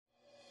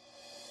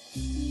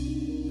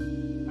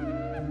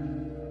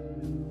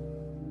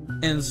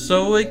And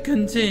so it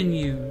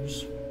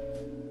continues.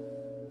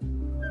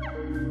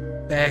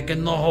 Back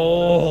in the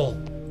hole.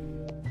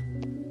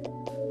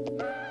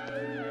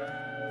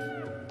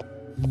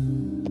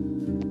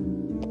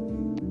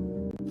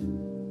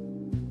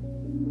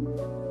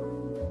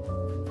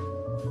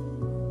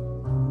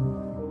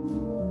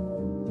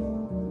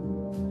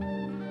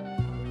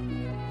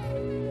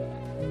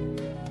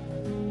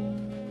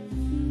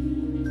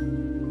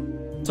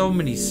 So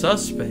many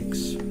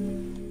suspects.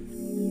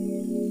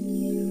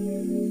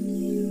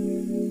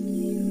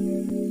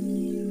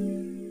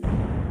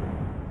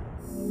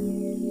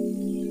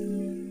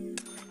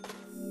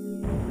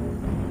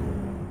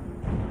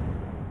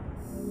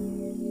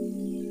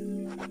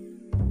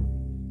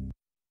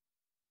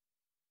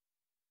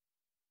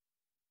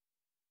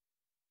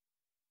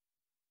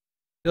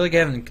 I feel like I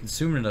haven't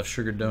consumed enough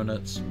sugar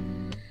donuts.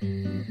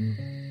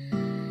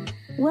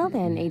 Well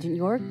then, Agent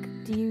York,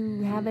 do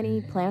you have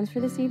any plans for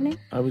this evening?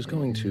 I was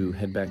going to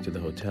head back to the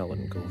hotel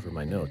and go over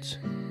my notes.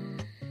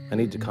 I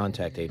need to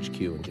contact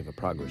HQ and give a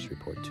progress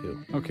report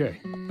too. Okay,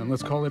 then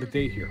let's call it a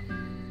day here.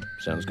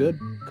 Sounds good.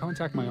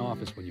 Contact my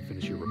office when you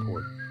finish your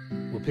report.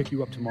 We'll pick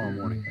you up tomorrow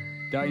morning.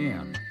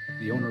 Diane,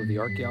 the owner of the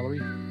art gallery,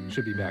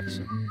 should be back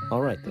soon.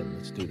 All right then,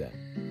 let's do that.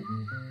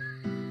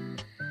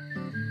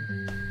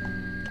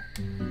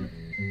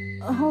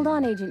 Hold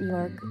on, Agent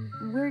York.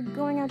 We're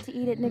going out to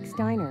eat at Nick's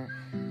Diner.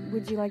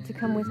 Would you like to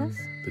come with us?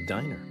 The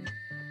diner.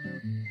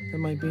 That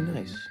might be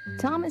nice.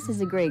 Thomas is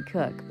a great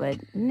cook, but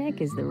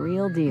Nick is the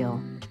real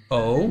deal.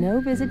 Oh? No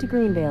visit to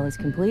Greenvale is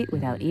complete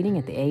without eating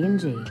at the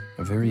A&G.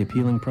 A very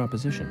appealing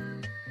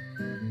proposition.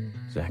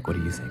 Zach, what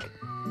do you think?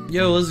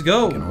 Yo, let's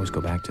go. We can always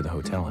go back to the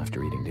hotel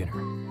after eeting dinner.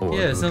 Or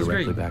Yeah, go sounds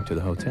directly great. back to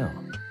the hotel.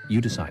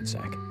 You decide,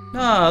 Zach.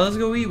 Nah, let's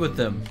go eat with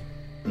them.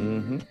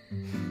 Mm-hmm.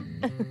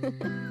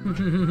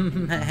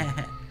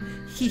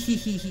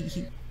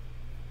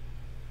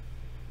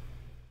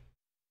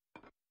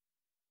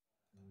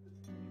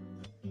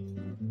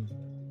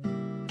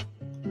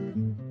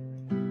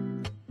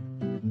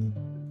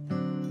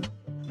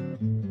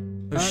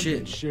 Oh I've shit.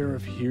 been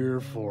sheriff here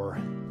for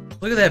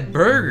Look at that a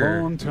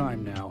burger. long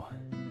time now.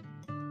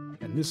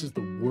 And this is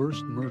the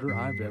worst murder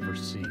I've ever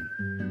seen.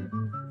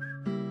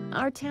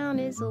 Our town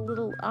is a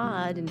little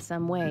odd in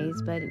some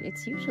ways, but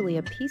it's usually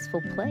a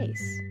peaceful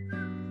place.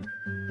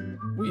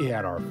 We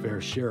had our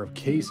fair share of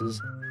cases,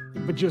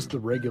 but just the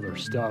regular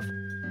stuff.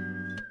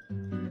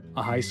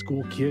 A high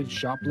school kid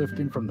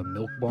shoplifting from the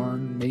milk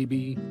barn,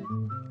 maybe.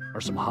 Or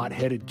some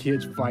hot-headed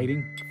kids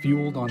fighting,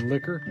 fueled on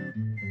liquor.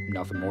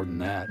 Nothing more than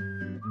that.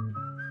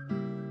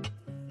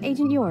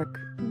 Agent York,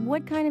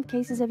 what kind of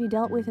cases have you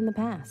dealt with in the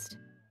past?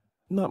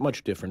 Not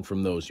much different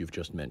from those you've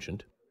just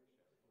mentioned.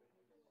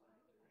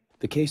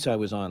 The case I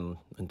was on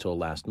until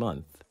last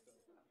month,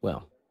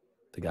 well,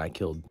 the guy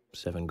killed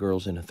 7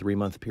 girls in a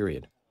 3-month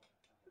period.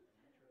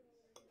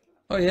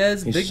 Oh yeah,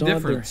 it's a He big sawed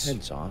difference. their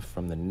heads off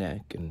from the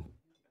neck and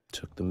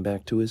took them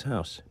back to his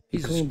house. He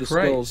Jesus cleaned the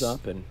Christ. skulls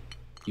up and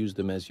used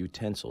them as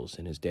utensils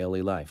in his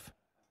daily life,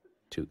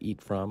 to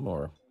eat from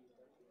or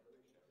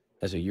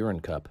as a urine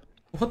cup.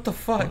 What the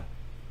fuck?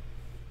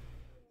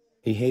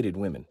 He hated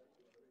women.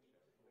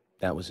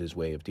 That was his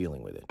way of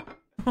dealing with it.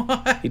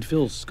 What? He'd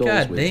fill skulls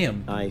God with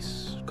damn.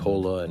 ice,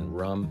 cola, and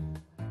rum.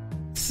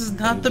 This is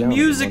not He's the down in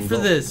music one for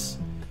gulp. this.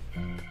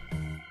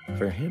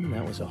 For him,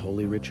 that was a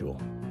holy ritual.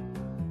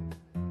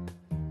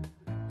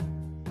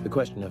 The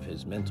question of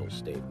his mental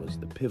state was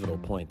the pivotal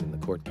point in the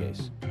court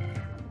case.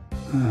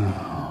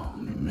 Oh,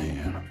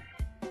 man.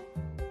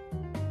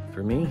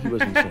 For me, he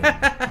was insane.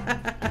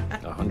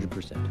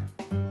 100%.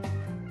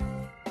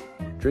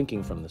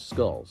 Drinking from the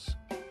skulls,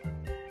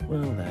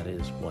 well, that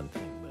is one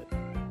thing,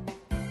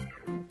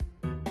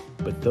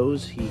 but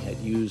those he had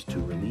used to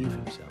relieve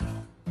himself,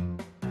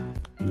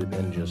 he would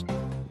then just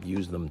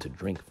use them to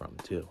drink from,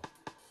 too.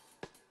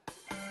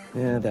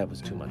 Yeah, that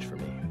was too much for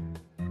me.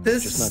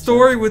 This Just not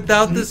story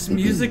without this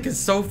music is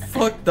so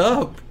fucked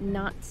up.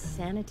 Not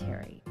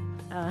sanitary.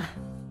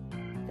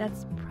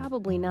 That's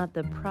probably not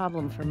the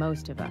problem for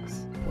most of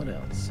us. What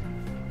else?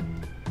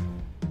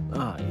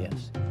 Ah,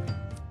 yes.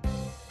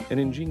 An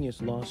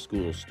ingenious law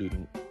school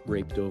student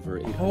raped over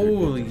 800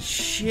 Holy victims.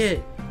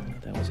 shit.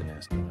 That was a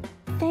nasty one.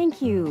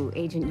 Thank you,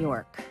 Agent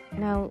York.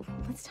 Now,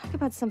 let's talk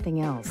about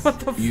something else. What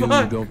the You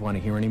fuck? don't want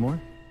to hear anymore?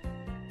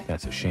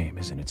 That's a shame,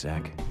 isn't it,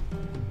 Zach?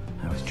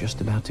 I was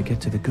just about to get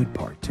to the good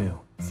part, too.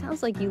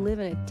 Sounds like you live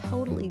in a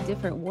totally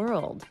different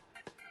world.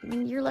 I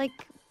mean, you're like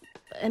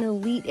an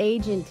elite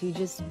agent who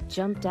just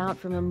jumped out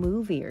from a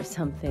movie or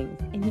something.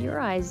 In your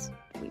eyes,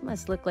 we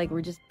must look like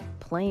we're just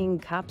playing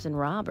cops and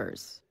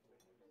robbers.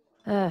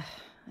 I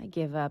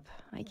give up.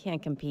 I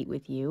can't compete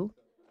with you.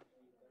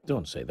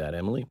 Don't say that,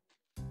 Emily.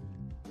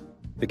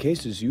 The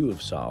cases you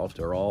have solved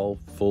are all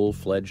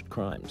full-fledged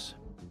crimes.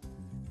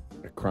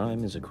 A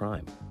crime is a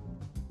crime.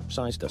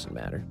 Size doesn't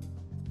matter.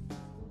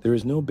 There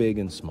is no big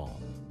and small.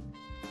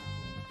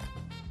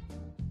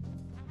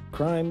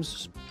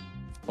 Crimes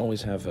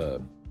always have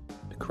a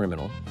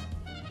criminal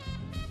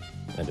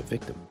and a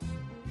victim.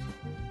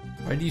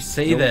 Why do you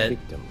say No that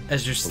victim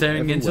as you're will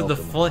staring ever into the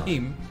welcome harm,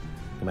 flame?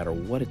 no matter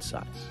what its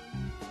size.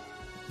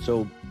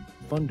 So,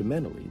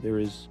 fundamentally, there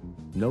is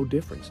no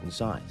difference in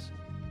size.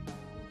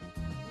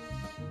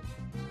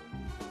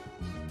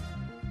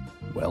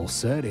 Well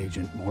said,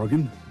 Agent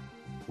Morgan.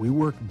 We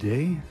work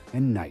day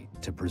and night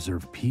to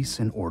preserve peace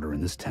and order in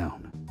this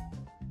town.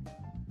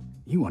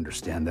 You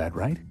understand that,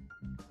 right?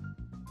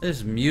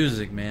 This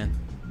music, man.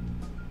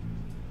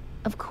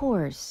 Of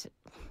course.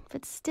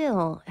 But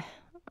still,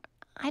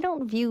 I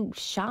don't view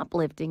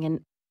shoplifting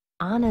and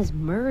Anna's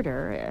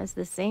murder as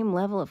the same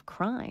level of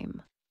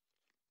crime.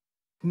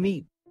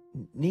 Me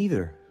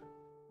neither.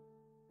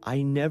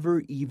 I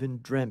never even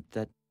dreamt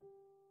that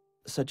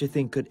such a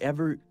thing could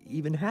ever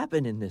even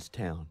happen in this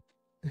town.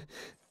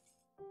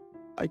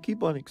 I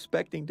keep on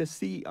expecting to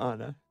see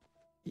Anna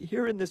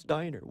here in this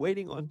diner,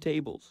 waiting on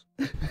tables.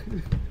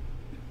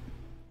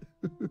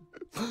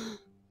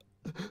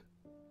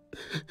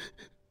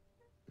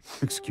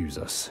 Excuse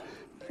us,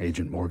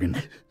 Agent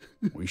Morgan.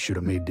 We should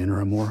have made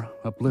dinner a more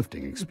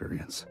uplifting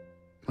experience.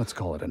 Let's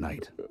call it a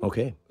night.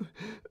 Okay.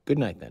 Good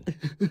night, then.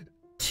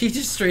 She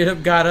just straight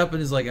up got up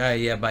and is like, alright,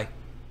 yeah, bye.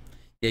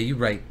 Yeah, you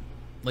right.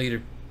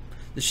 Later.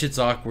 This shit's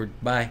awkward.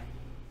 Bye.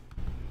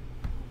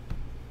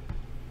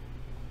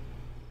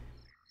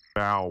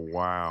 Bow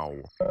wow.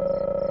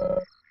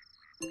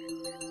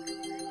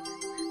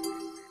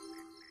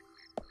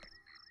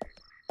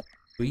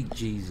 Sweet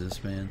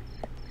Jesus, man.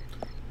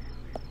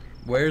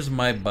 Where's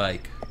my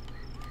bike?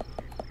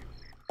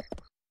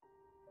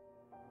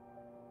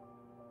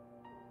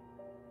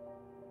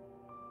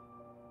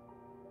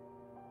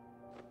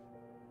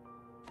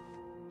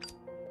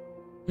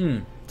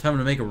 Time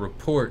to make a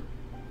report.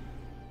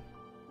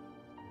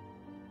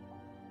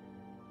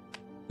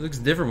 He looks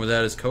different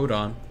without his coat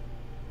on.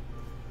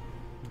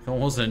 Like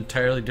almost an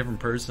entirely different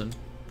person.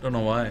 Don't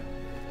know why.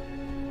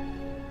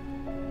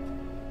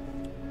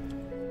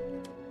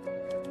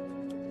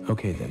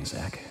 Okay then,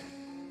 Zach.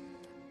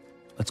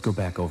 Let's go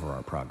back over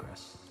our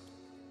progress.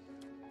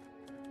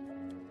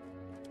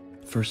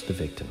 First, the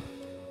victim,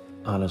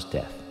 Anna's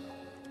death.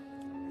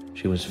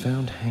 She was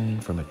found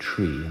hanging from a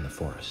tree in the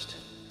forest.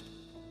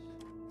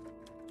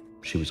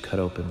 She was cut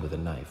open with a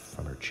knife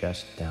from her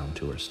chest down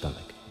to her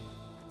stomach.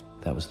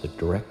 That was the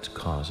direct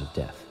cause of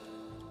death.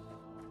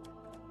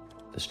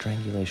 The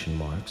strangulation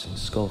marks and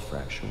skull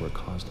fracture were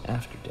caused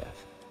after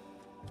death.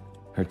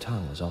 Her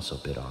tongue was also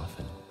bit off,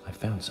 and I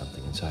found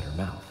something inside her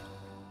mouth.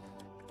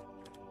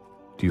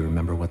 Do you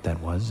remember what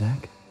that was,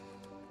 Zach?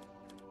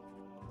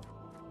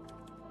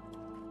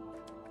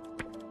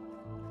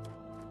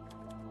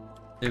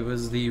 It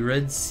was the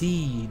red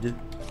seed.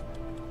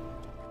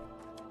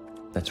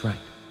 That's right.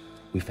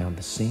 We found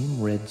the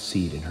same red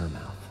seed in her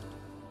mouth.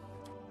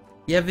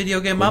 Yeah,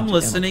 video game, According I'm to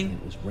listening. Emily,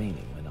 it was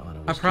raining when Anna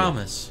was I killed,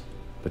 promise.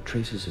 but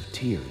traces of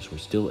tears were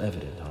still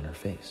evident on her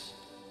face.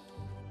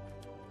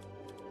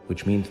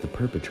 Which means the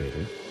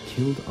perpetrator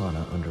killed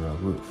Anna under a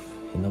roof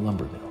in the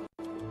lumber mill,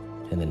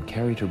 and then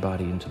carried her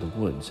body into the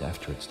woods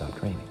after it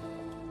stopped raining.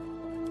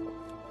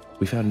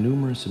 We found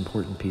numerous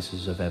important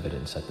pieces of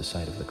evidence at the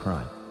site of the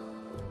crime.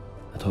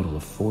 A total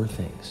of 4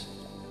 things.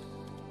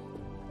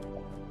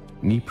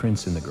 Knee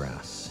prints in the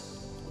grass.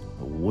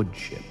 A wood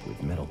chip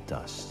with metal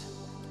dust.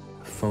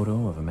 A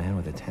photo of a man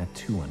with a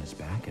tattoo on his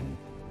back, and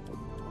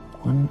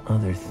one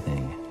other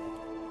thing.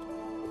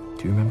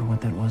 Do you remember what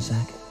that was,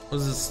 Zach?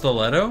 Was it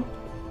stiletto?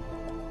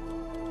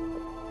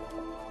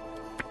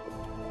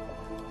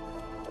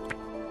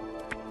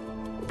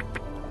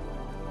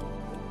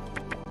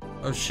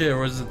 Oh shit, or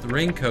was it the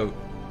raincoat?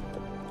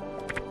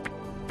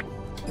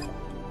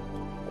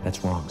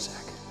 That's wrong,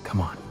 Zach.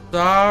 Come on.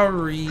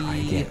 Sorry.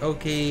 again.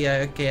 Okay,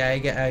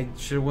 I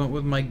should have went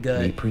with my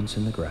gut. Knee prints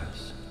in the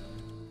grass.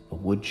 A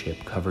wood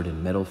chip covered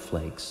in metal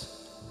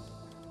flakes.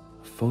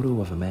 A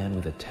photo of a man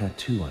with a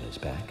tattoo on his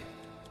back.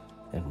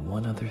 And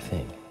one other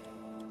thing.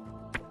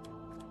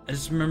 I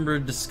just remember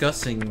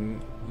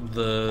discussing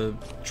the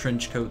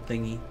trench coat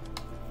thingy.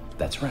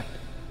 That's right.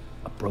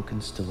 A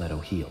broken stiletto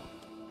heel.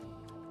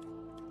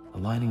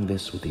 Aligning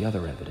this with the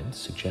other evidence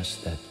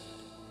suggests that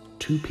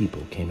 2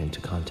 people came into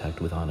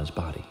contact with Anna's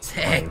body.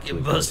 Heck, you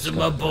busted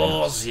my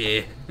balls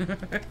here.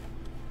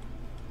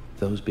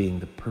 Those being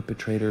the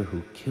perpetrator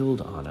who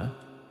killed Anna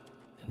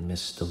and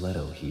Miss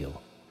Stiletto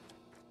Heel.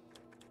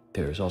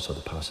 There is also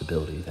the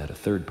possibility that a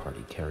third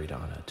party carried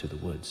Anna to the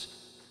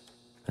woods.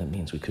 That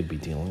means we could be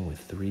dealing with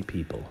 3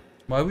 people.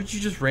 Why would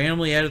you just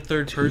randomly add a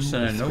third 2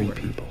 person or out of 3 nowhere?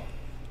 people.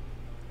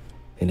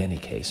 In any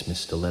case, Miss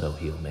Stiletto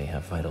Heel may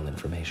have vital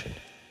information.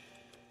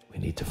 We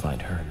need to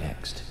find her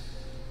next.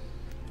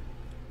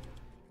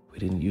 We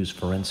didn't use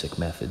forensic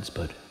methods,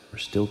 but we're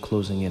still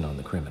closing in on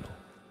the criminal.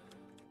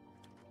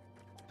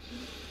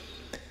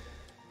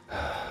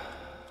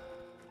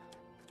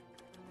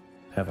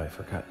 Have I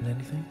forgotten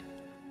anything?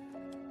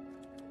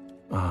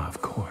 Ah,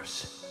 of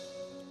course.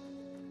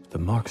 The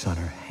marks on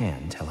her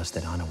hand tell us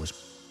that Anna was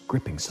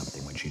gripping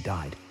something when she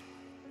died.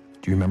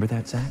 Do you remember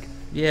that, Zach?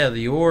 Yeah,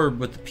 the orb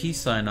with the peace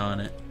sign on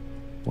it.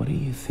 What do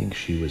you think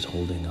she was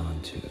holding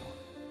on to?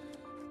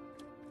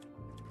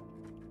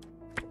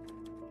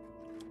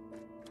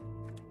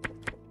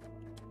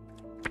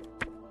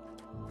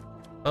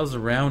 That was a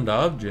round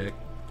object.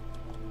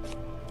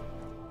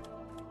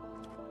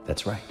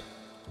 That's right.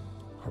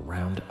 A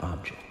round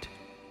object.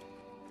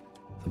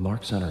 The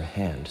marks on her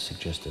hand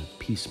suggest a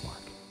peace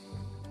mark.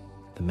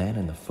 The man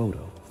in the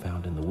photo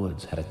found in the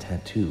woods had a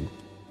tattoo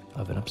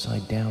of an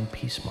upside-down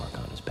peace mark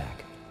on his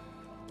back.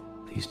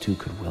 These two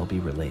could well be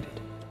related.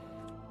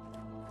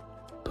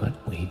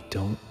 But we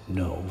don't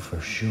know for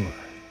sure.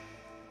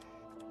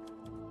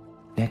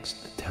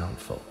 Next, the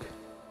townfolk.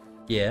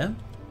 Yeah?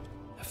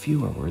 A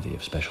few are worthy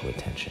of special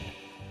attention.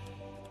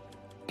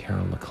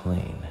 Carol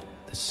McLean,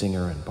 the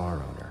singer and bar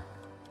owner.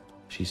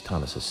 She's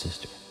Thomas's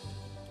sister.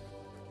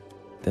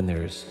 Then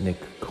there's Nick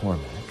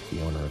Cormack,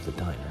 the owner of the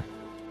diner.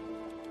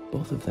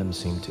 Both of them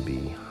seem to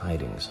be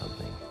hiding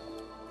something.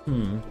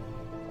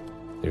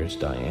 There's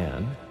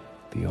Diane,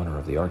 the owner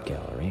of the art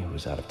gallery,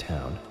 who's out of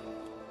town.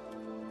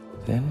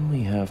 Then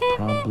we have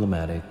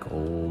problematic,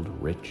 old,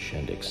 rich,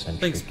 and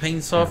eccentric... Thanks,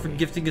 Painsaw, for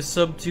gifting a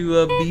sub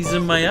to Bees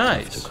in My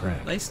Eyes.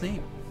 Nice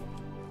name.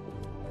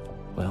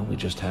 Well, we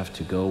just have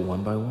to go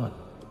one by one.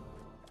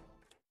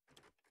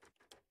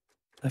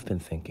 I've been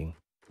thinking,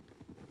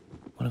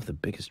 one of the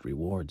biggest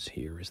rewards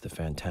here is the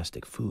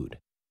fantastic food.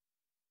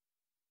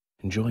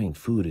 Enjoying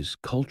food is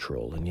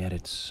cultural, and yet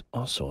it's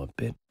also a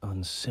bit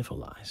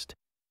uncivilized.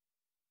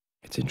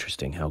 It's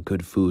interesting how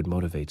good food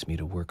motivates me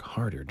to work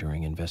harder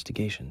during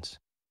investigations.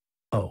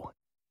 Oh,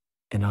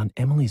 and on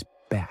Emily's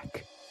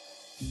back,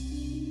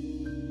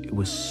 it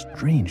was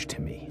strange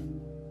to me.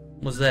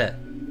 What's that?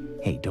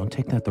 Hey, don't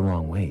take that the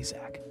wrong way,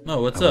 Zach.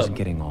 No, what's I up? wasn't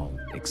getting all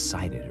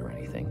excited or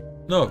anything.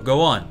 No, go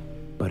on.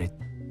 But it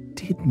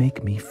did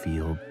make me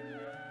feel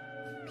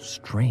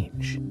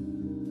strange.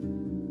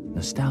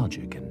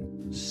 Nostalgic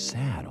and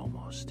sad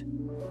almost.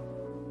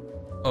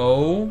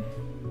 Oh?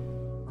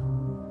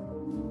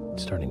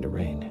 It's starting to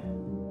rain.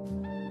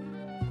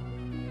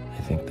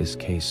 I think this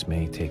case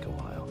may take a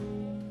while.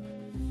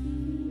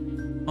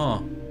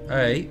 Huh.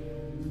 Alright.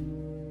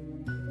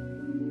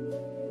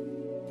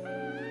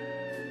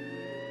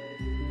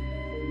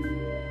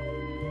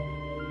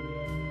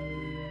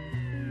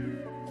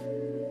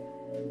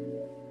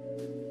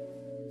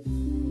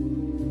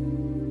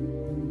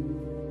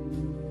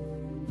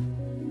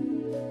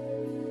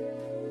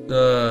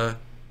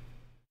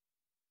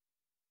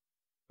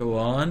 Go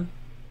on.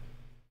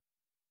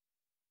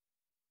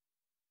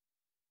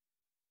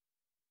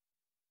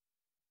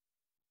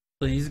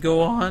 Please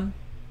go on.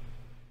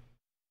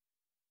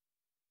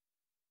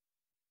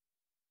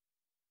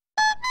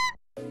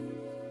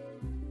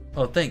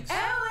 Oh, thanks.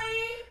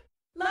 Ellie!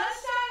 Lunchtime,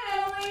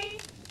 Ellie!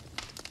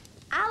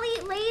 I'll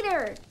eat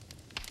later.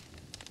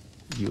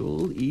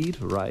 You'll eat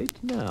right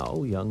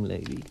now, young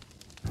lady.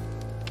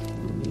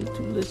 You need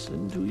to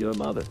listen to your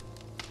mother.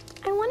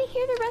 I want to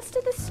hear the rest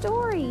of the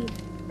story.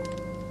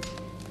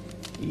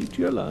 Eat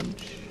your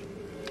lunch,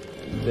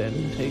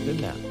 then take a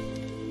nap.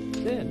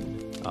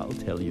 Then I'll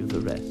tell you the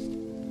rest.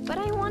 But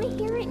I want to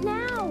hear it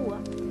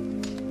now.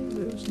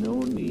 There's no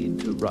need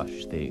to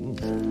rush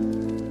things.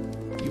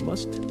 You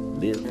must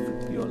live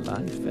your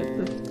life at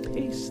the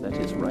pace that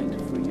is right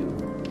for you.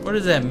 What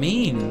does that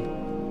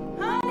mean?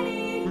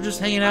 Honey! We're just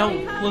hanging out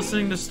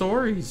listening to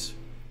stories.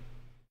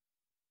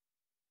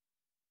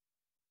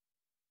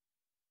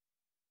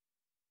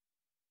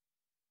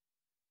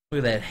 Look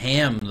at that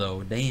ham,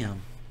 though.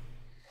 Damn.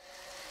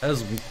 That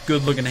was a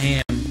good looking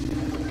ham. You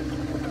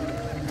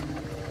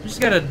just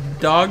got a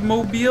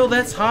dogmobile?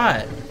 That's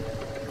hot.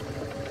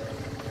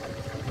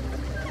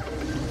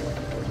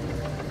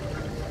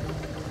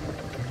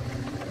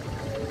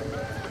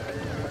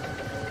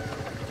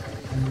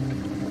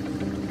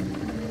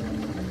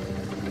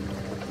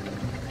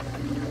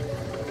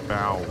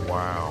 Bow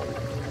wow.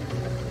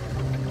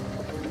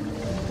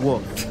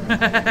 Woof.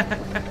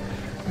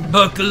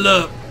 Buckle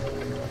up.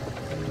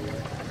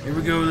 Here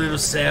we go, little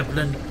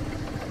sapling.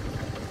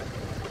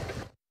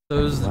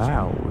 Those.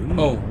 Wow.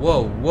 Oh,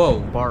 whoa, whoa.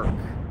 Bark.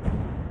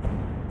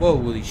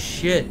 Holy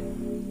shit.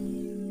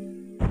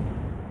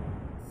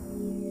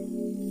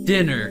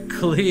 Dinner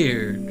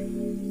cleared.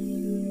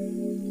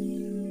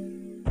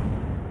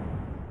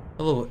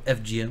 Hello,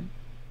 FGM.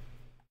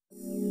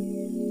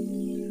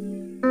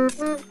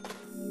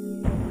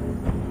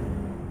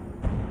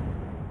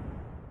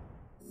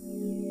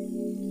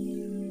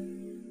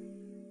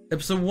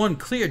 Episode 1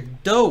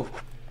 cleared. Dope.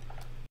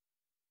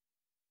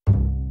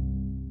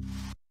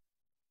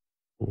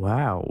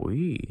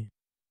 Wowee.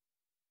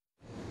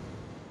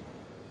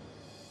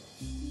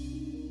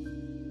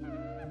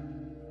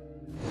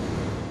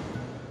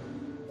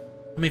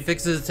 How many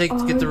fixes does it take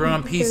to get to run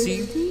on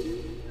PC?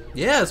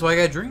 Yeah, that's why I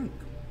got a drink.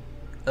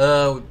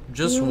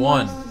 Just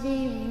one. Must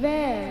be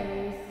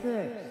very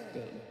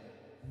thirsty.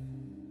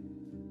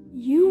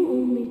 You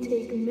only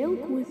take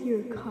milk with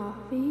your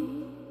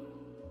coffee?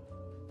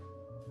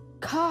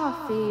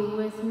 Coffee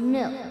with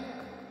milk.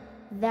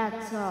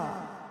 That's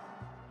all.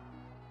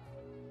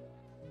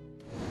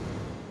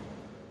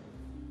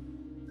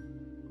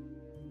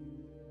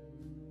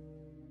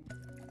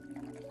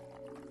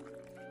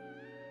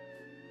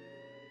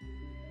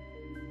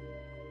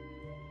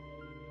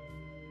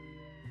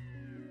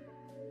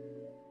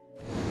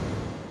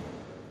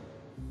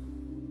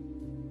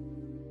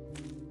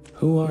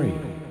 Who are you?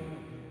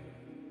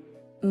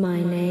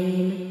 My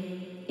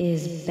name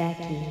is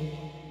Becky.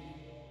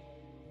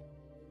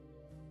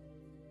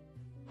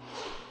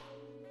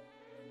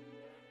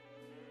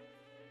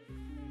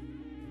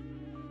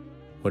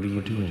 What are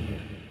you doing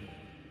here?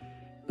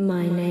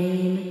 My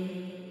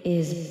name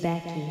is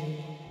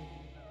Becky.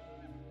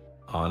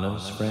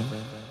 Anna's friend?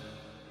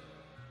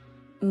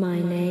 My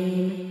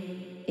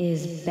name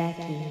is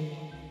Becky.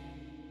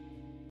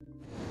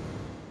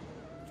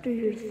 After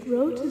your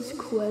throat is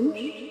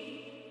quenched,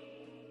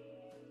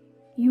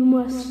 you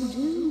must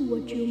do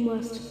what you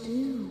must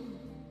do.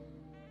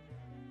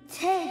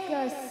 Take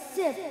a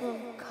sip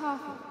of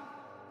coffee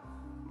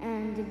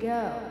and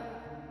go.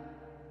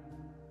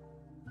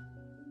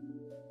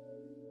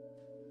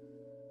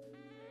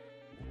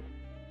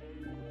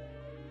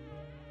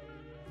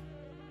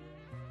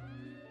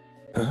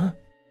 Huh?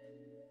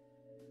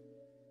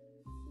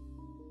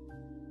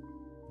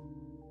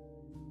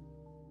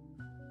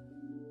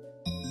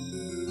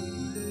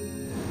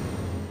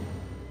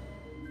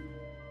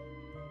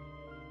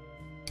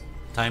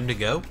 Time to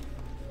go?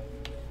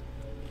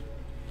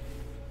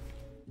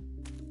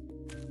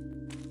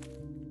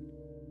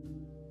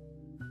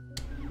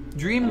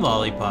 Dream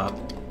lollipop.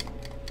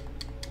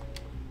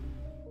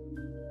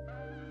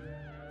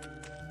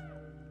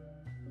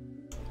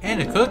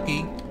 And a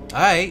cookie.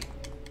 Alright.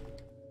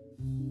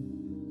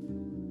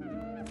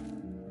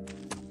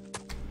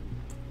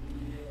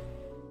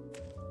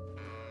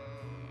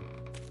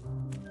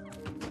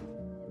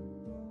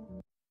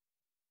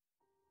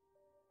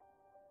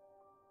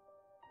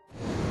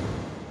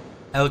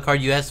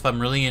 Alucard, you asked if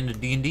I'm really into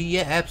D&D?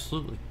 Yeah,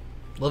 absolutely.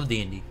 Love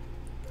D&D.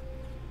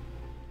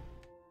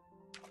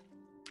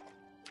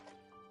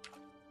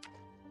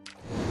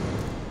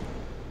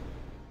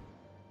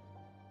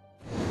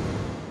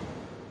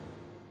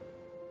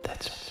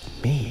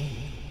 That's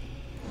me.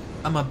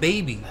 I'm a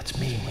baby. That's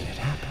me when it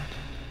happened.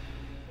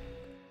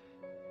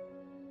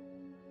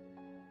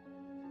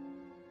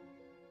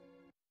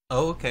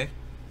 Oh, okay.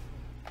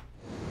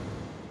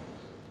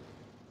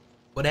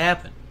 What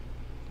happened?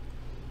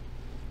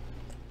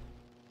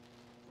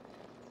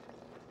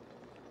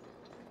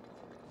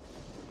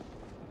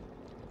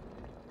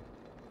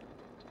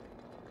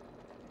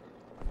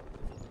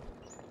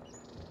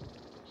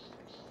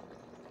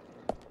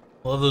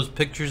 Love those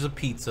pictures of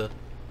pizza.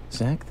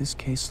 Zach, this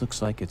case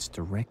looks like it's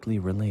directly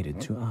related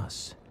to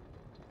us.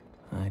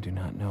 I do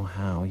not know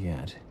how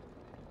yet,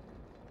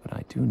 but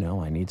I do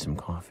know I need some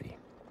coffee.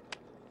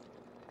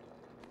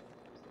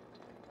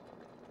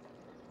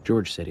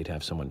 George said he'd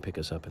have someone pick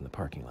us up in the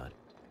parking lot.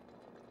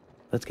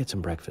 Let's get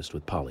some breakfast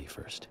with Polly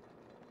first.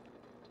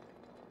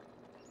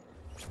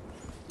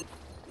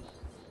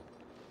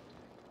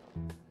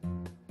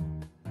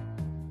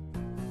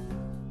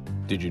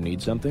 Did you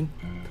need something?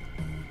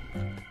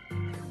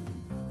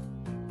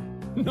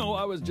 No,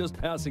 I was just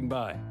passing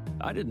by.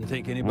 I didn't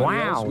think anybody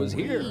else was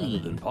here other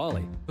than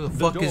Polly. Who the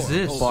fuck is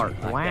this? Bart,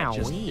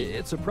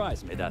 it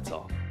surprised me, that's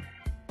all.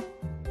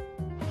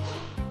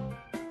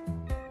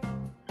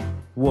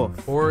 Woof.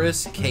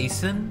 Forrest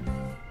Kaysen?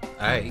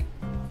 Alright.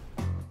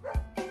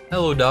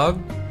 Hello,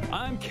 dog.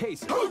 I'm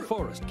Kaysen,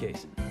 Forrest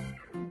Kaysen.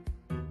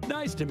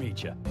 Nice to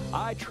meet you.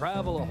 I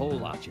travel a whole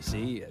lot, you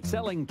see,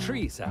 selling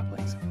tree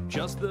saplings.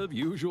 Just the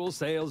usual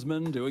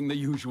salesman doing the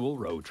usual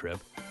road trip.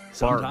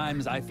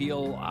 Sometimes I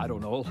feel, I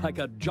don't know, like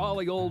a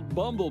jolly old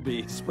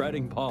bumblebee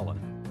spreading pollen.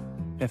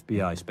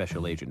 FBI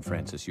Special Agent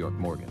Francis York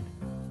Morgan.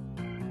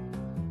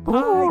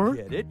 I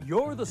get it.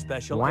 You're the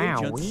special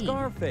agent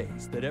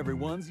Scarface that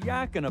everyone's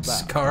yakking about.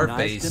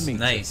 Scarface, Nice to meet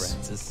nice. you,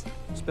 Francis.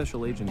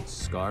 Special Agent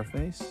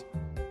Scarface?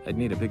 I'd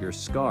need a bigger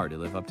scar to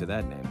live up to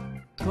that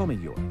name. Call me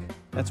York.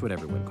 That's what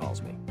everyone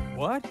calls me.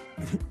 What?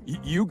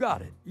 You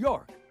got it.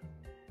 York.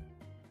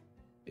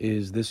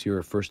 Is this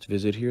your first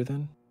visit here,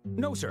 then?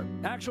 No, sir.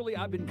 Actually,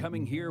 I've been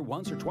coming here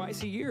once or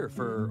twice a year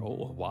for, a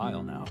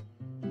while now.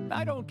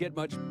 I don't get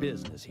much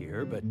business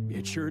here, but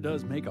it sure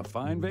does make a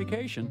fine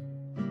vacation.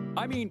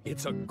 I mean,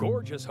 it's a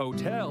gorgeous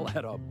hotel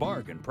at a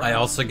bargain price. I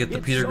also get the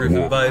It's Peter so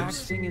Griffin vibes.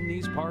 relaxing in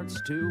these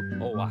parts, too.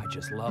 Oh, I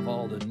just love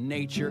all the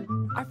nature.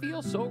 I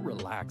feel so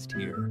relaxed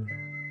here.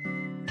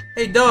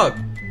 Hey, dog.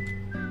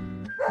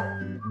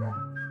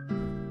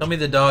 Tell me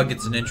the dog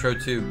gets an intro,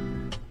 too.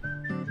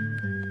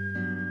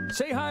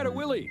 Say hi to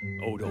Willie.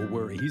 Oh, don't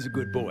worry. He's a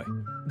good boy.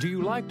 Do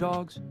you like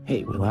dogs?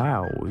 Hey, Willie.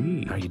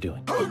 Wowee. How are you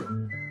doing?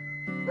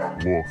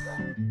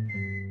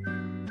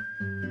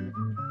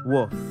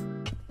 Woof.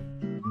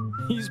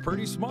 He's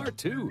pretty smart,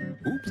 too.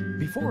 Oops.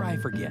 Before I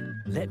forget,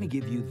 let me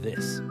give you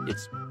this.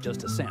 It's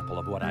just a sample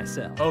of what I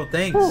sell. Oh,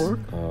 thanks.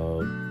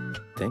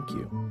 Thank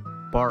you.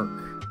 Bark.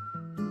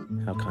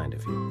 How kind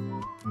of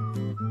you.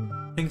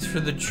 Thanks for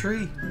the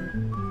tree.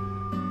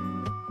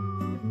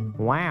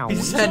 Wow. He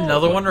just had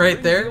another one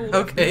right there? Real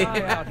lucky Okay.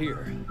 guy out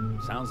here.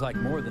 Sounds like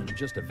more than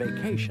just a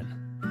vacation.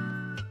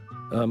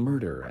 A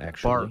murder,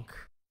 actually.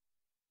 Bark.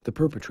 The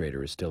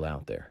perpetrator is still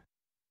out there.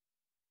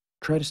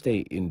 Try to stay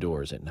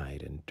indoors at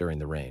night and during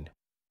the rain.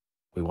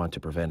 We want to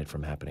prevent it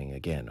from happening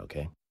again,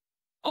 okay?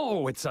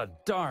 Oh, it's a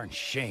darn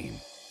shame.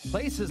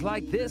 Places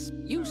like this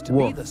used to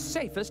be the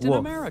safest in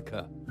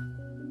America.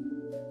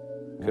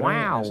 Could I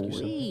ask you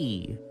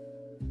something?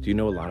 Do you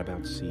know a lot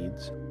about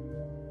seeds?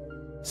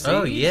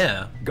 Oh, Seeds?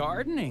 yeah.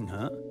 Gardening,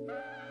 huh?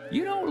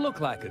 You don't look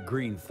like a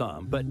green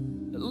thumb, but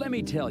let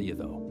me tell you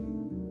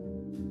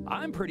though,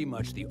 I'm pretty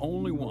much the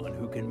only one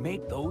who can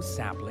make those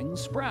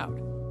saplings sprout.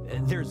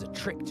 There's a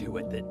trick to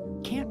it that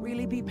can't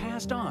really be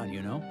passed on,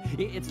 you know?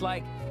 It's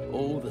like,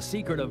 oh, the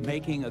secret of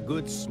making a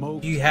good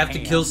smoked You have to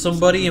ham, kill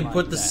somebody and something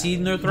put like the that. seed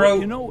in their But,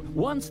 throat? you know,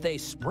 once they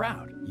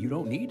sprout, you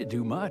don't need to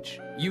do much.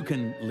 You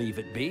can leave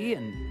it be,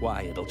 and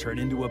why, it'll turn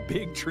into a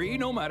big tree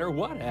no matter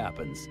what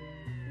happens.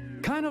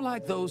 Kind of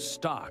like those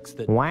stocks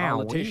that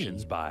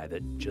politicians buy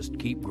that just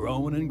keep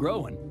growing and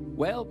growing.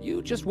 Well,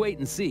 you just wait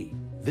and see.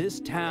 This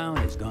town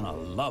is gonna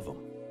love them.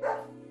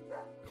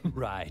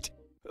 Right.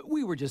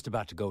 We were just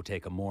about to go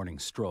take a morning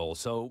stroll,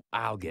 so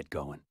I'll get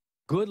going.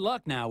 Good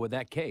luck now with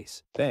that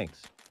case.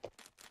 Thanks.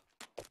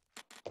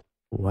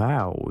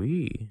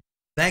 Wowee.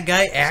 That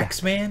guy,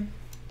 Axeman?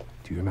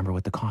 Do you remember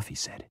what the coffee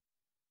said?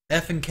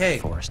 F and K.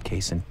 Forrest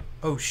Kaysen.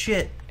 Oh,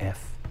 shit.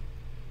 F.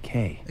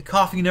 K. The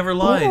coffee never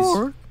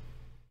lies.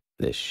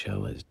 This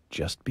show has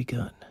just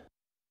begun.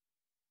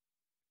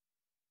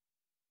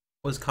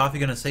 What's coffee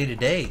gonna say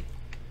today?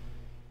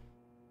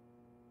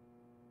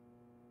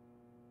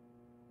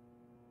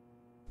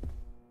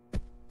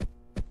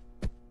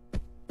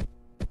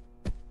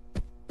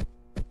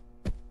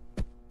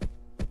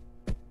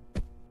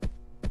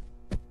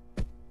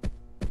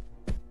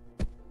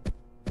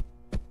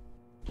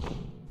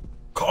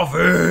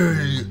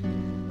 Coffee!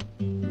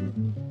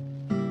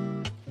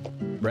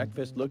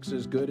 Breakfast looks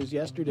as good as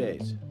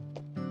yesterday's.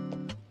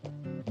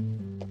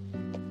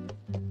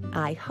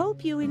 I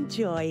hope you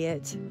enjoy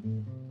it.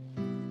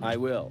 I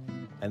will,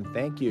 and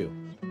thank you.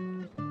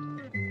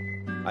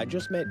 I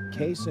just met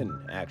Kaysen,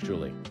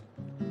 actually.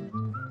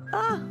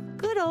 Oh,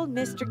 good old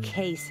Mr.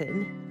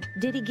 Kaysen.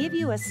 Did he give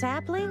you a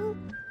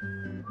sapling?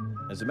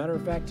 As a matter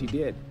of fact, he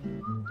did.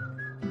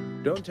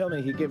 Don't tell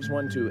me he gives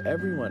one to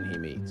everyone he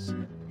meets.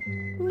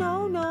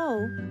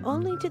 No,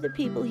 only to the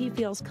people he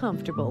feels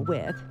comfortable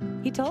with.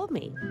 He told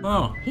me.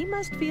 Oh. He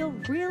must feel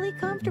really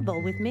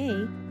comfortable with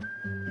me.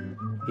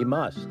 He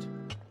must.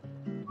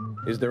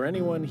 Is there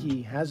anyone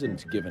he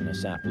hasn't given a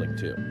sapling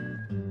to?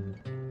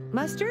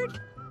 Mustard?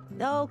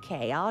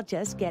 Okay, I'll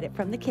just get it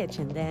from the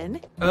kitchen then.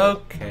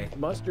 Okay.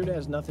 Mustard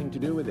has nothing to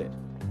do with it.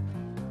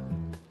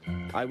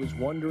 I was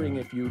wondering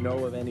if you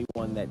know of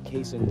anyone that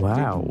Kaysen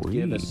didn't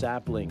give a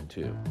sapling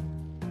to.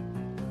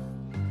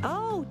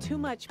 Oh, too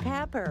much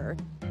pepper.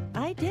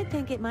 I did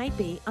think it might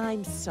be.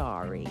 I'm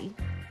sorry.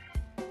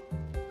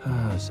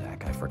 Oh,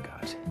 Zach, I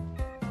forgot.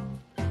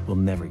 We'll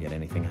never get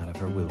anything out of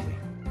her, will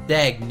we?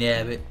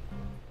 Dagnabbit.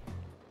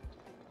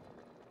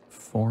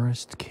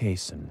 Forrest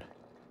Kaysen.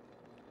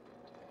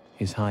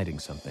 He's hiding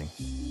something.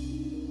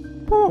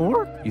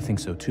 You think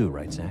so too,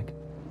 right, Zach?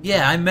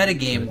 Yeah, I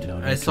metagamed. No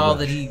need I to saw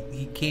that rush.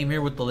 he came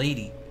here with the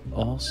lady.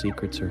 All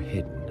secrets are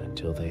hidden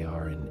until they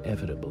are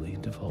inevitably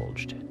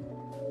divulged.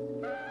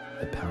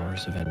 The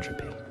powers of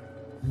entropy.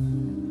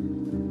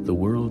 The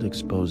world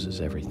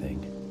exposes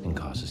everything and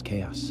causes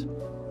chaos.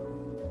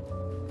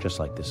 Just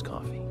like this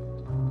coffee.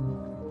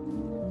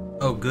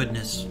 Oh,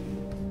 goodness.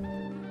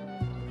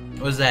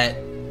 Was that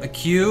a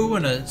Q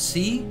and a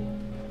C?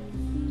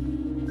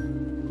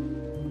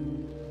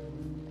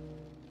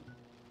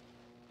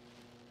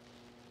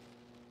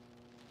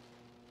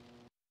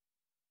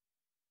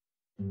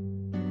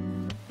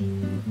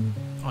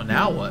 Oh,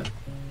 now what?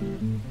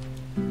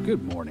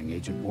 Good morning,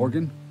 Agent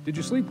Morgan. Did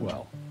you sleep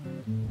well?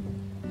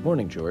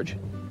 Morning, George.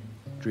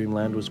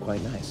 Dreamland was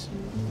quite nice.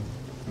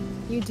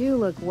 You do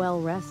look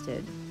well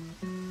rested.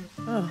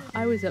 Oh,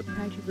 I was up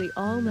practically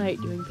all night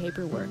doing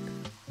paperwork.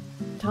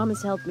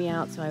 Thomas helped me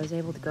out, so I was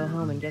able to go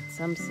home and get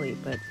some sleep,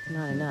 but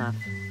not enough.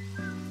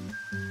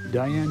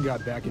 Diane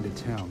got back into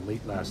town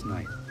late last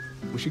night.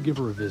 We should give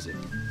her a visit.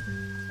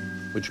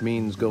 Which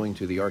means going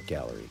to the art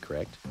gallery,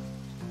 correct?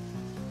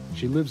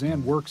 She lives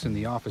and works in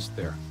the office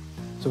there,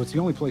 so it's the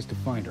only place to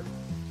find her.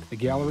 The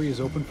gallery is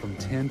open from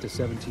 10 to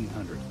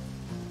 1700.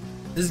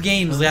 This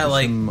game's got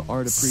like Some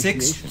art 6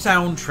 appreciation.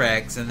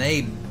 soundtracks, and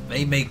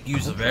they make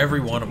use of every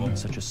one of them. In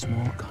such a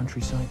small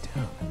countryside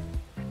town.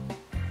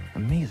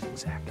 Amazing,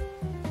 Zach.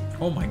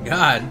 Oh my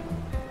god.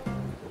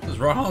 What's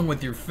wrong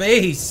with your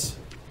face?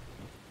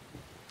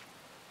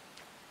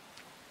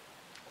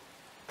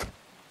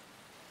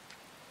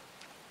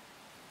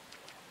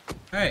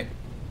 Alright.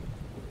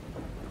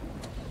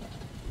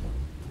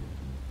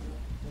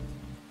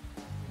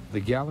 The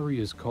gallery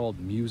is called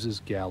Muses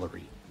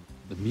Gallery.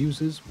 The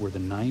Muses were the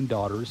 9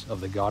 daughters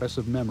of the goddess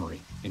of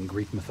memory in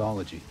Greek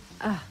mythology.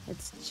 Ah,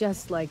 it's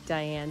just like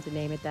Diane to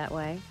name it that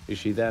way. Is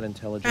she that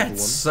intelligent a woman?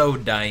 That's so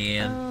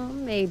Diane. Oh,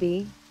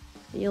 maybe.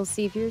 You'll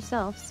see for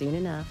yourself soon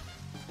enough.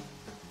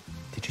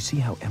 Did you see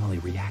how Emily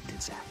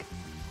reacted, Zach?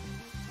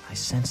 I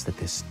sense that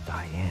this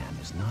Diane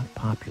is not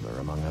popular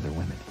among other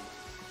women.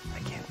 I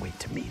can't wait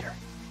to meet her.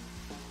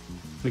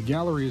 The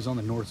gallery is on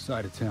the north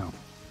side of town.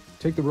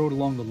 Take the road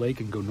along the lake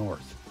and go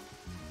north.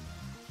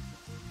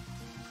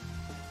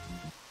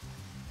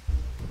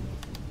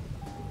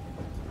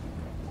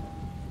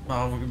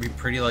 Oh, we're gonna be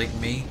pretty like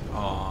me?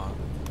 Aw.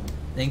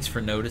 Thanks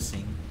for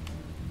noticing.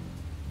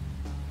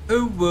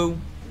 Oh, whoa.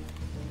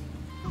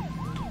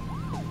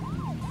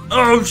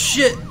 Oh,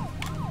 shit!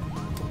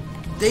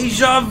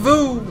 Deja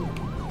vu!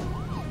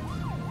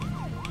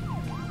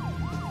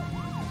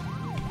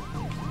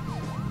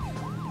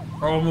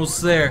 We're almost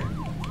there.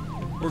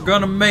 We're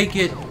gonna make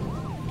it.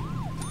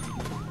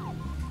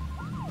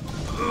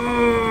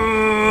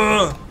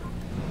 Ugh.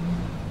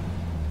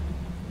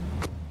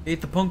 Ate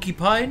the punky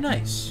pie?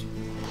 Nice.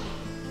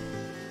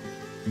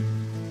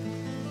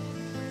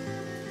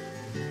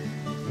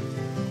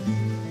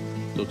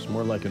 Looks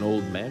more like an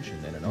old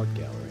mansion than an art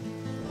gallery.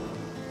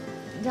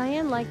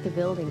 Diane liked the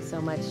building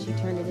so much she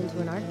turned it into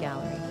an art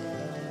gallery.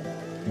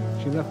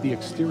 She left the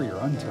exterior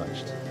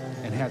untouched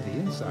and had the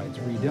insides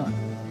redone.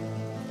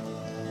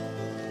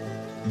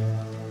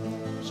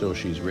 So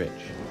she's rich.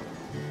 She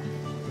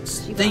bought this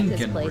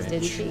Stinking place,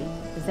 didn't rich. she?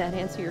 Does that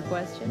answer your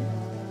question?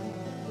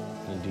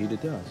 Indeed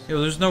it does. Yo,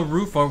 there's no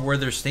roof over where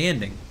they're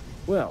standing.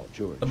 Well,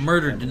 George. The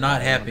murder I did not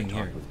wanna happen talk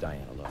here. with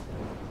Diane alone.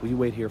 Will you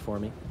wait here for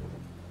me?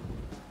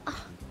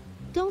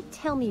 Don't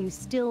tell me you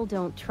still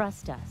don't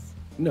trust us.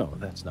 No,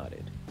 that's not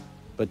it.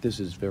 But this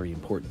is very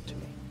important to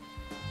me.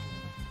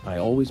 I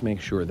always make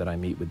sure that I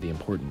meet with the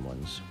important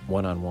ones,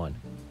 one-on-one.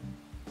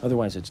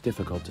 Otherwise, it's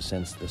difficult to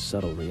sense the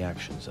subtle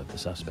reactions of the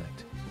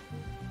suspect.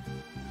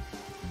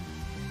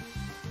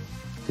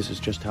 This is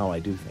just how I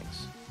do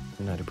things,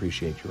 and I'd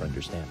appreciate your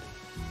understanding.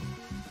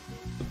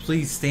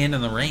 Please stand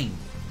in the rain.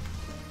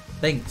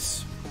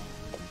 Thanks.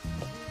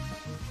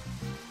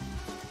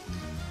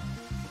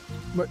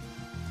 But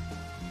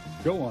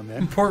go on then.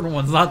 Important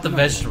ones, not the You're not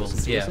gonna vegetables.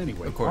 listen to Yeah, us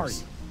anyway, of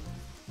course. are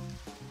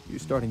You're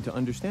starting to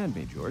understand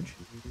me, George.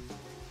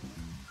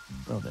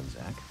 Well then,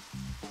 Zach.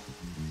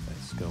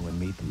 Let's go and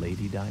meet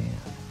Lady Diane.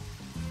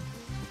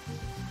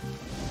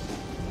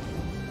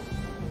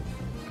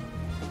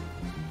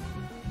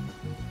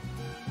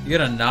 You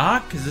got a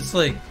knock? Cause it's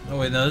like, oh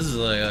wait, no, this is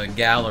like a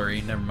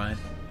gallery. Never mind.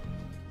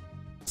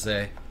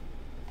 Say,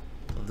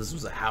 oh, this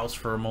was a house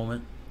for a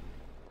moment.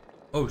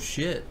 Oh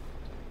shit,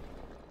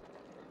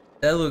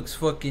 that looks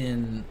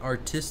fucking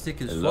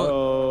artistic as fuck.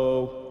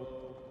 Hello?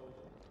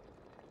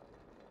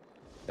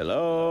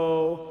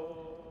 Hello?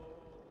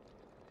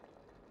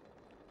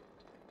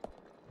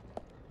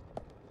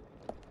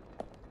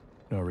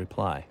 No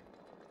reply.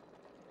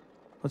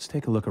 Let's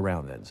take a look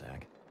around then,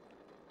 Zach.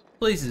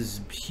 Place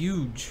is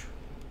huge.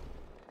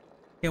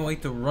 Can't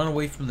wait to run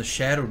away from the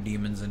shadow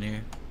demons in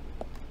here.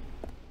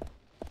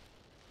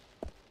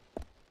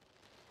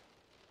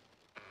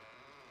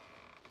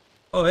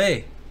 Oh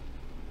hey.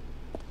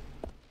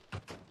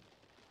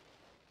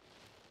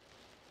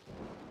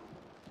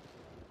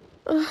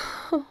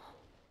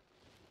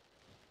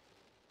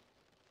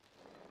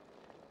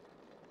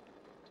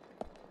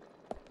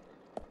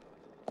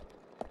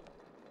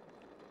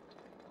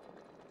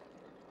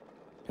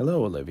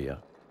 Hello, Olivia.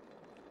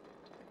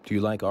 Do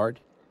you like art?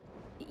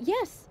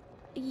 Yes.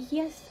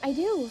 Yes, I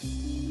do.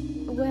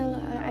 Well,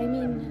 I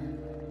mean,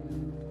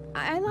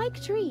 I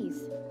like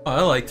trees. Oh,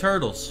 I like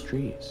turtles.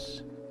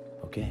 Trees.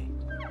 Okay.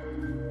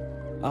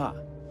 Ah,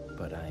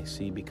 but I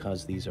see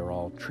because these are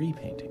all tree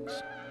paintings.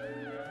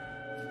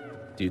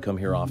 Do you come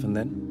here often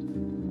then?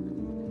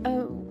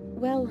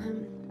 Well,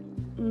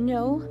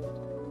 no.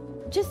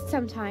 Just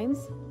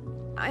sometimes.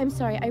 I'm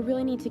sorry, I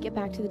really need to get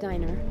back to the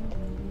diner.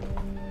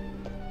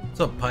 What's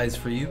up, pies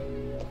for you?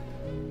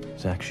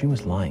 Zach, she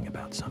was lying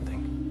about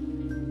something.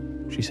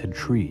 She said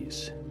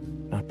trees,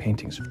 not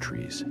paintings of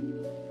trees.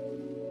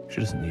 She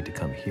doesn't need to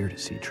come here to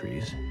see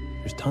trees.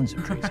 There's tons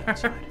of trees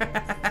outside.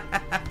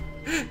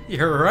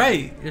 You're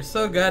right. You're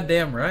so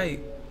goddamn right.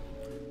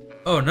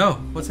 Oh no,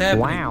 what's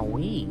happening?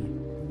 Wowee.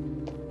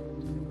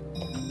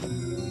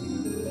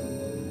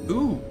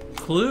 Ooh,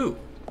 clue.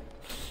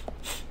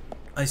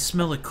 I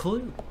smell a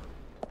clue.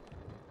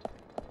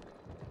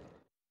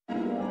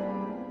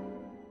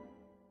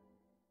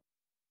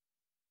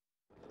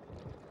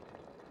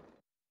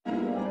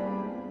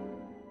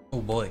 Oh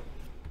boy.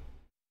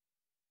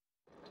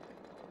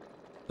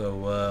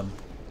 So,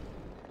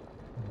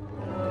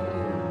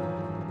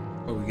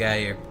 what we got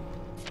here?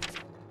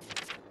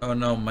 Oh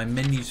no, my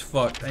menu's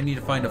fucked. I need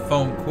to find a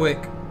phone quick.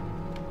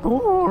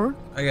 Or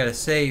I gotta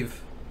save.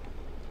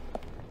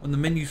 When the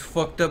menu's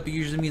fucked up, it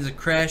usually means a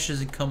crash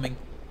isn't coming.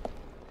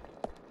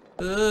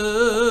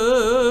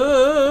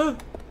 Not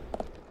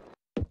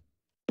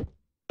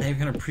even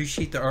gonna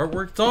appreciate the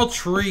artwork. It's all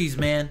trees,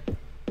 man.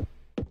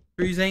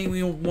 Trees ain't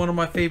even one of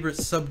my favorite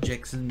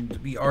subjects and to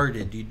be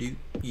arted. You do?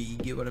 You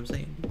get what I'm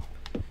saying?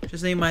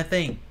 Just ain't my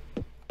thing.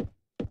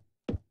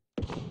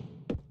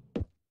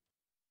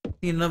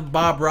 Seen enough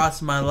Bob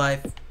Ross in my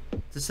life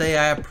to say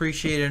I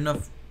appreciate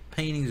enough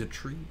paintings of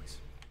trees.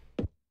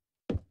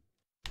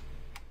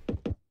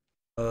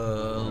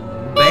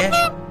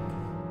 Bash.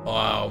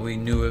 Wow, we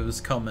knew it was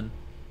coming.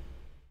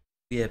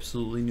 We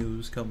absolutely knew it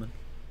was coming.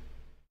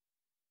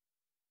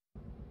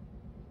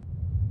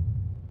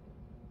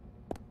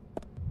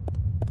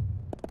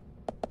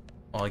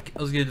 Oh,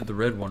 let's get to the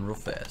red one real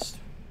fast.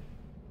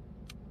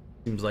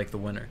 Seems like the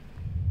winner.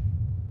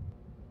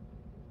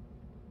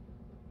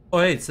 Oh,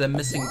 hey, it's that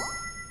missing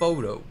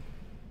photo.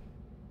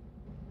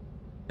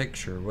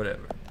 Picture,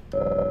 whatever.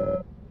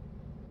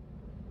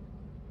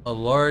 A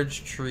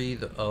large tree.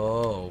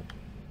 Oh.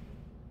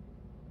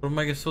 What am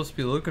I supposed to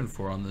be looking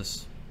for on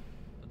this?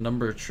 The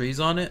number of trees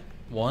on it?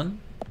 1?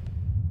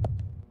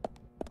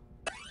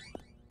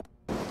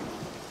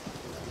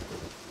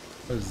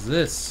 What is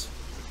this?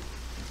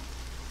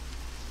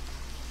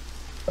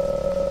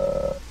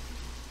 I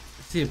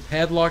see a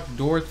padlocked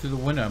door through the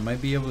window. I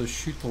might be able to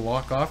shoot the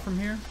lock off from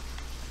here?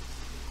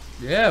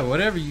 Yeah,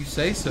 whatever you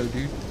say so,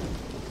 dude.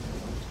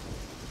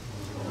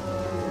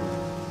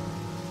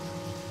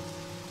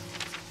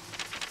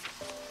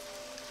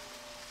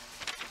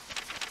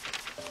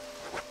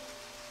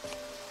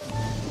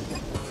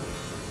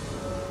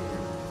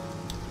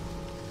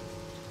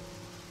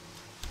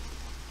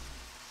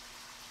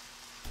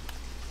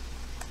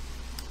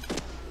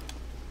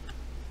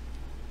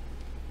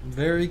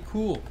 Very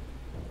cool.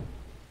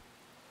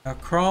 Now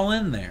crawl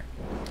in there.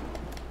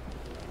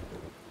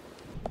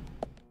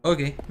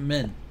 Okay,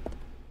 men.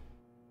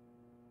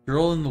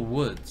 Girl in the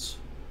woods.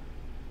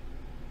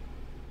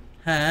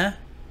 Huh?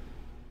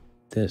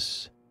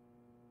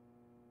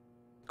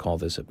 Call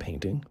this a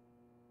painting?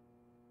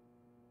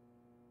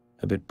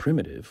 A bit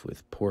primitive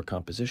with poor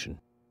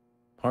composition.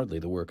 Hardly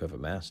the work of a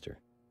master.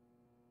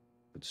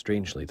 But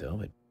strangely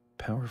though, it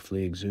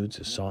powerfully exudes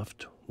a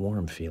soft,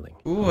 warm feeling.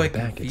 Ooh, On I the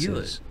back, can feel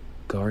it says,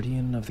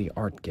 Guardian of the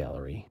Art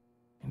Gallery,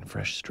 in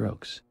fresh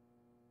strokes.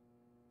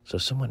 So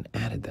someone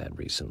added that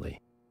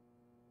recently.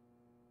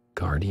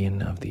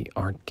 Guardian of the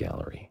Art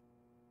Gallery.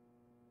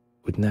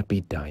 Wouldn't that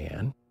be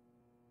Diane?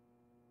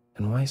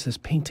 And why is this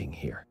painting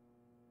here?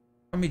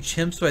 How many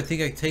chimps do I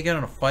think I can take out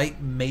in a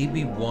fight?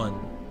 Maybe 1.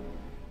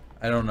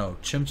 I don't know.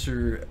 Chimps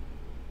are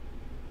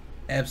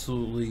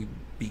absolutely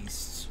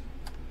beasts.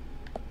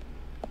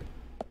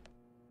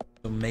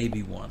 So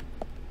maybe 1.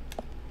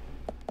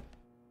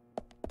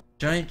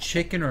 Giant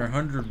chicken or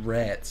 100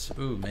 rats?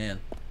 Ooh, man.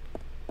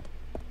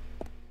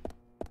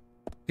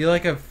 I feel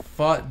like I've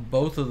fought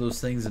both of those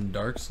things in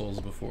Dark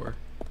Souls before.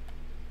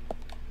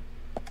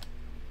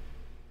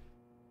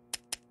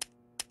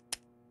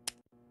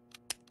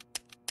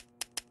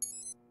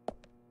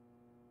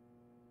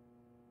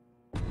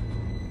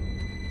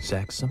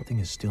 Zach, something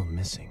is still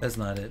missing. That's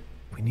not it.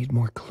 We need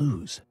more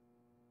clues.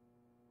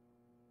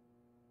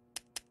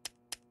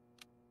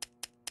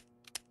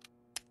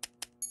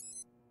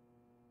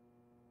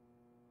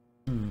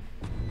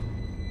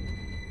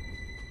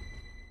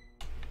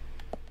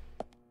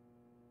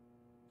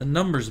 The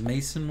numbers,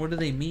 Mason, what do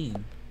they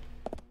mean?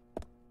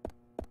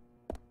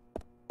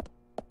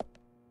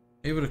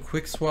 Able to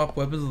quick swap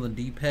weapons on the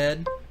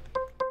D-pad?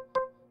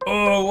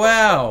 Oh,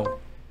 wow!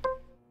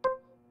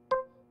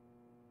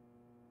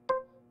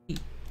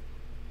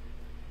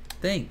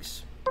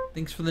 Thanks.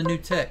 Thanks for the new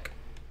tech.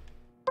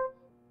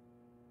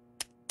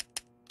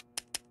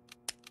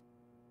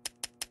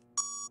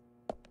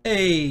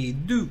 Hey,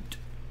 dude.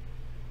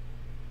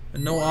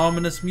 And no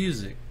ominous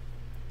music.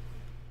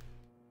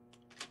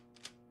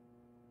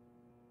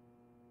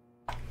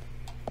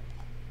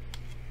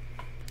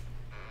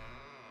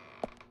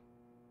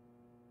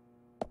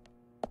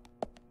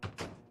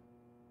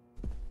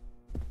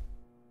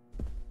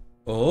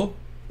 Oh?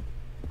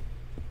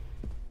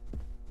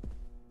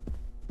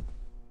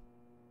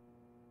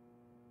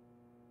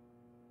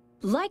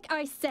 Like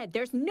I said,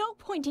 there's no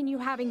point in you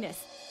having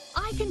this.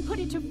 I can put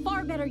it to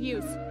far better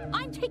use.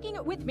 I'm taking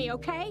it with me,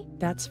 okay?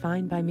 That's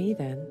fine by me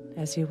then,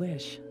 as you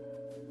wish.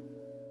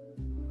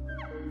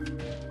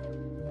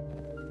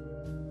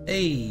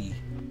 Hey.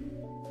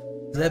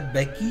 Is that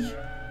Becky?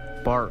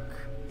 Bark.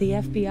 The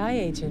FBI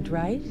agent,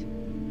 right?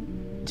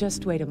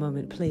 Just wait a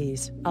moment,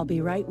 please. I'll be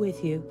right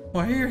with you.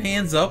 Why are your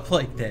hands up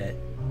like that?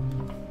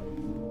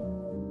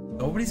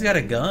 Nobody's got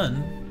a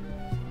gun.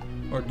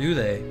 Or do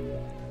they?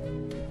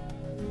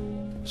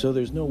 So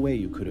there's no way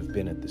you could have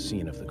been at the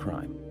scene of the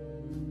crime.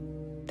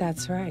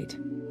 That's right.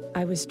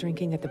 I was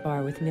drinking at the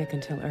bar with Nick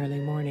until early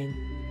morning.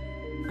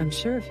 I'm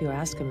sure if you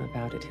ask him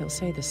about it, he'll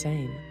say the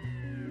same.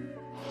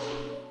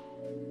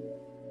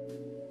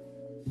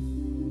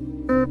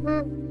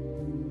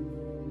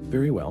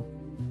 Very well.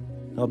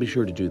 I'll be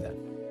sure to do that.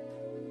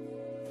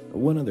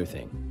 One other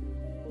thing.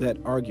 That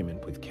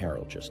argument with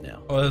Carol just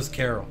now. Oh, that was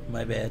Carol.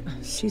 My bad.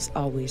 She's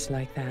always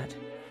like that.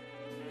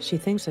 She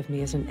thinks of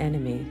me as an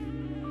enemy,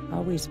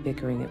 always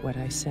bickering at what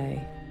I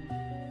say.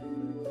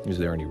 Is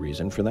there any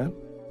reason for that?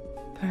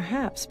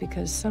 Perhaps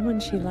because someone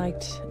she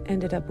liked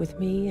ended up with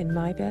me in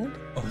my bed?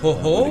 Oh,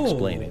 That would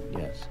explain it,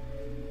 yes.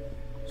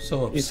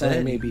 So If upset.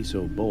 I may be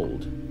so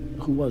bold,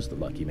 who was the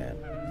lucky man?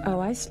 Oh,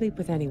 I sleep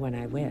with anyone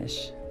I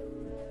wish.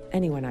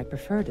 Anyone I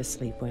prefer to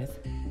sleep with.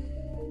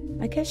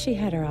 I guess she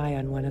had her eye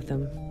on one of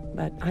them,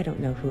 but I don't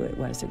know who it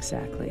was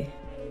exactly.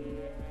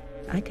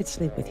 I could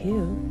sleep with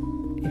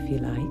you, if you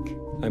like.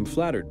 I'm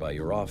flattered by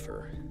your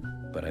offer,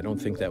 but I don't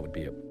think that would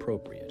be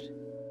appropriate.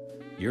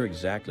 You're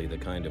exactly the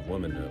kind of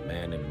woman a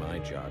man in my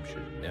job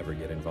should never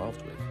get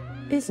involved with.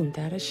 Isn't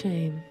that a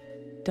shame,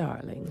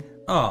 darling?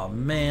 Oh,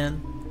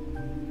 man.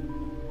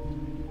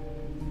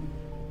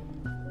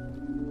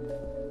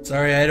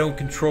 Sorry, I don't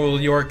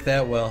control York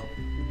that well.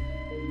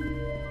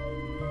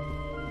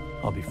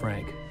 I'll be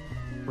frank.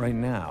 Right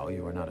now,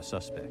 you are not a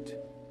suspect.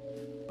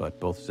 But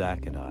both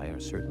Zach and I are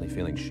certainly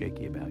feeling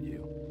shaky about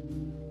you.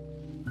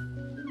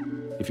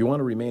 If you want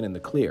to remain in the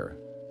clear,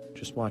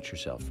 just watch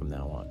yourself from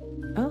now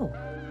on. Oh,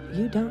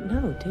 you don't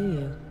know, do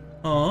you?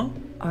 Huh?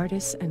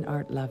 Artists and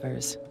art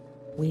lovers,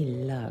 we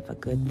love a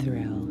good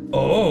thrill.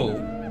 Oh.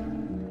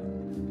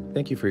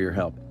 Thank you for your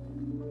help.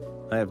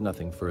 I have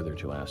nothing further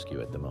to ask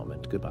you at the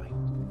moment. Goodbye.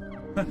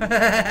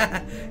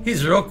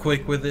 He's real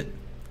quick with it.